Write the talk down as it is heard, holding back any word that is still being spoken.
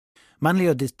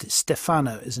Manlio Di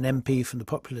Stefano is an MP from the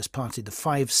populist party, the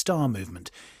Five Star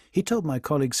Movement. He told my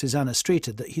colleague Susanna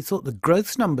Streeter that he thought the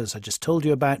growth numbers I just told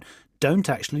you about don't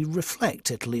actually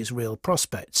reflect Italy's real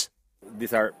prospects.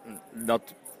 These are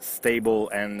not stable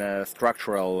and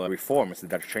structural reforms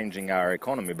that are changing our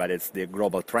economy, but it's the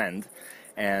global trend.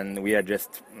 And we are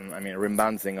just,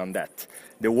 rebounding on that.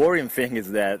 The worrying thing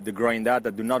is that the growing data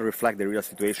do not reflect the real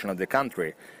situation of the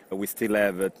country. We still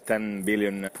have 10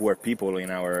 billion poor people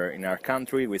in our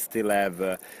country. We still have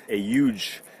a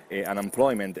huge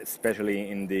unemployment, especially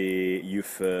in the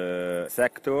youth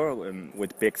sector,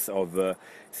 with peaks of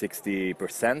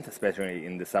 60%, especially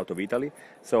in the south of Italy.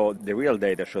 So the real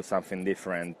data shows something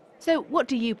different. So what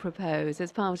do you propose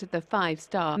as part of the Five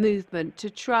Star Movement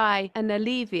to try and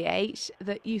alleviate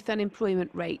the youth unemployment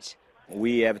rate?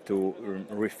 We have to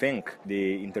rethink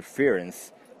the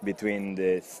interference between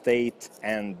the state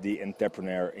and the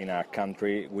entrepreneur in our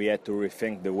country. We have to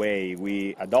rethink the way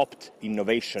we adopt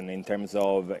innovation in terms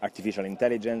of artificial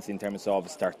intelligence, in terms of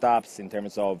startups, in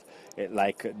terms of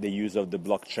the use of the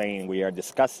blockchain we are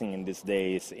discussing in these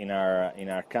days in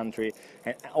our country,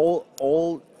 and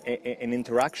all an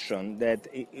interaction that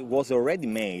it was already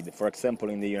made, for example,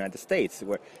 in the United States,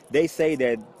 where they say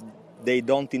that they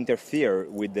don't interfere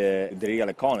with the real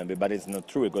economy, but it's not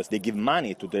true because they give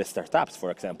money to the startups, for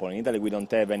example. In Italy, we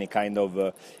don't have any kind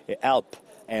of help.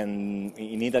 And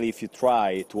in Italy, if you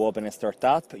try to open a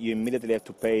startup, you immediately have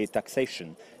to pay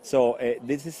taxation. So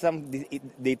this is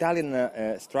the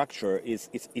Italian structure is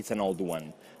an old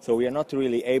one. So we are not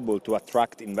really able to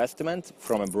attract investment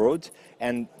from abroad,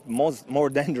 and more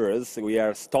dangerous, we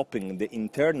are stopping the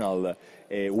internal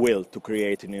will to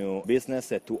create new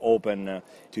business, to open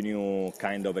to new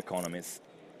kind of economies.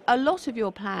 A lot of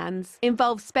your plans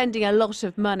involve spending a lot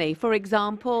of money. For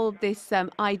example, this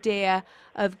idea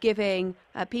of giving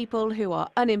people who are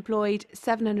unemployed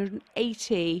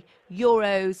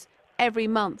 €780 every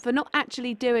month for not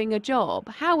actually doing a job.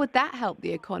 How would that help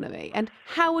the economy, and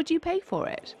how would you pay for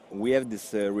it? We have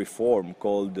this reform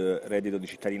called reddito di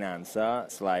cittadinanza.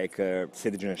 It's like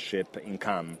citizenship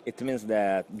income. It means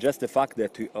that just the fact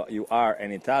that you are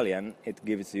an Italian, it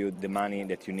gives you the money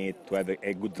that you need to have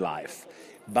a good life.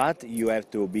 But you have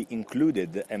to be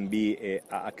included and be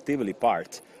actively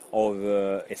part of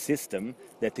a system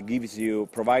that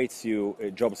provides you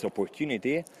jobs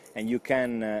opportunity, and you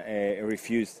can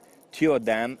refuse 2 of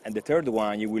them, and the third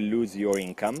one you will lose your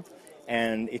income,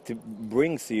 and it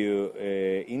brings you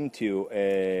into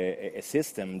a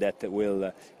system that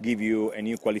will give you a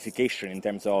new qualification in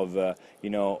terms of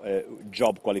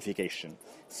job qualification.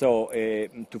 So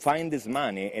to find this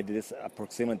money, it is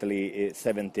approximately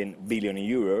 17 billion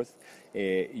euros.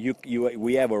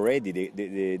 We have already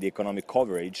the economic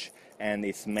coverage, and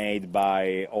it's made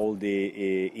by all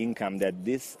the income that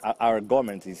our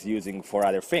government is using for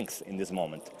other things in this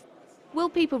moment. Will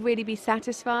people really be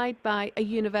satisfied by a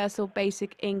universal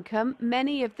basic income?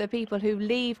 Many of the people who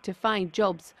leave to find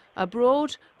jobs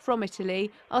abroad from Italy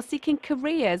are seeking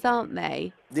careers, aren't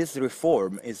they? This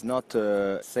reform is not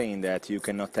saying that you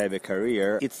cannot have a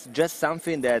career. It's just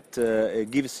something that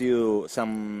gives you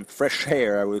some fresh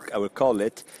air, I will call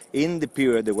it, in the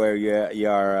period where you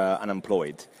are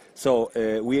unemployed. So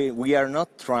we are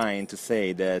not trying to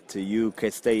say that you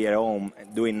can stay at home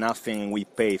doing nothing, we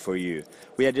pay for you.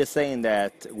 We are just saying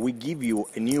that we give you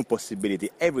a new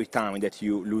possibility every time that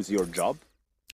you lose your job.